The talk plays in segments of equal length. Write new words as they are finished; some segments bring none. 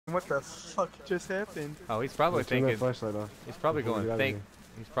What the fuck just happened? Oh, he's probably thinking. Flashlight off. He's probably going.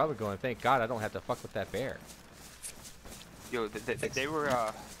 He's probably going. Thank God I don't have to fuck with that bear. Yo, they were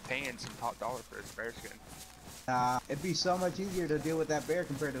paying some top dollar for this bear skin. It'd be so much easier to deal with that bear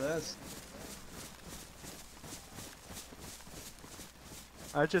compared to us.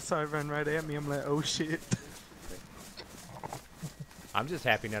 I just saw it run right at me. I'm like, oh shit. I'm just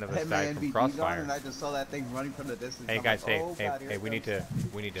happy none of us Hey, died from crossfire. and I just saw that thing running from the distance. Hey I'm guys, like, oh, hey, God, we need to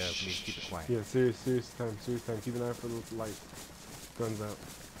keep it quiet. Yeah, serious time. Keep an eye for the light. Guns out.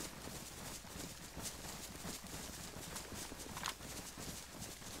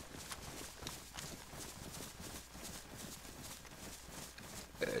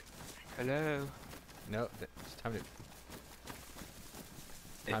 Hello. No, it's time to.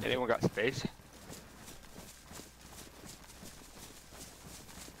 Anyone got space?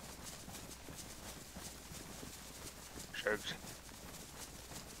 Sharks.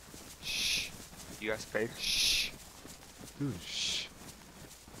 Shh. You got space? Shh. Dude, shh.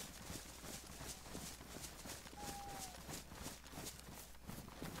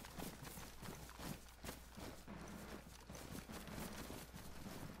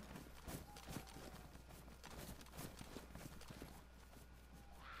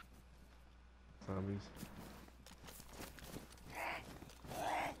 Zombies.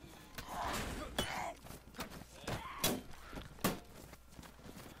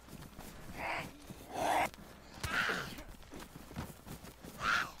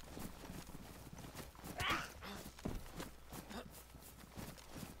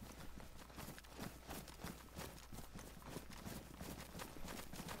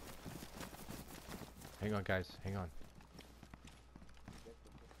 Hang on, guys. Hang on.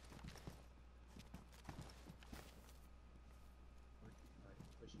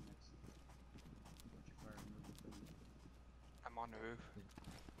 I'm on the roof.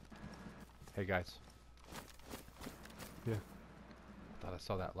 Hey guys. Yeah. Thought I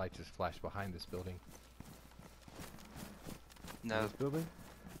saw that light just flash behind this building. No. This building?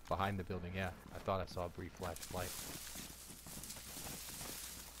 Behind the building, yeah. I thought I saw a brief flash of light.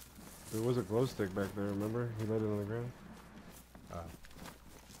 There was a glow stick back there, remember? He laid it on the ground.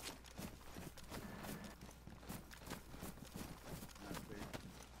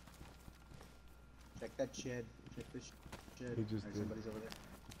 Check that shed. Check this shed. He just did. Somebody's over there.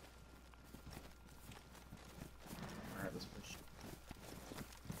 Alright, let's push.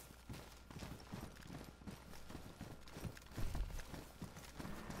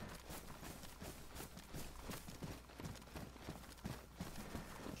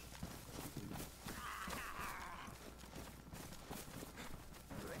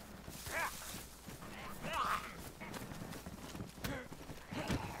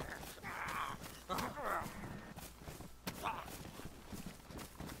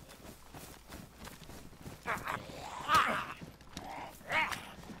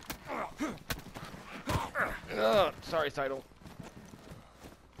 Sorry, Seidel.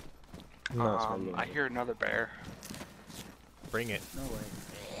 I hear another bear. Bring it. No way.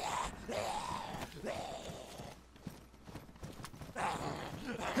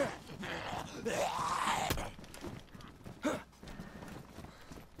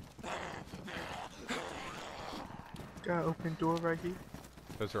 Got open door right here.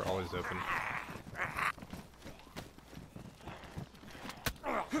 Those are always open.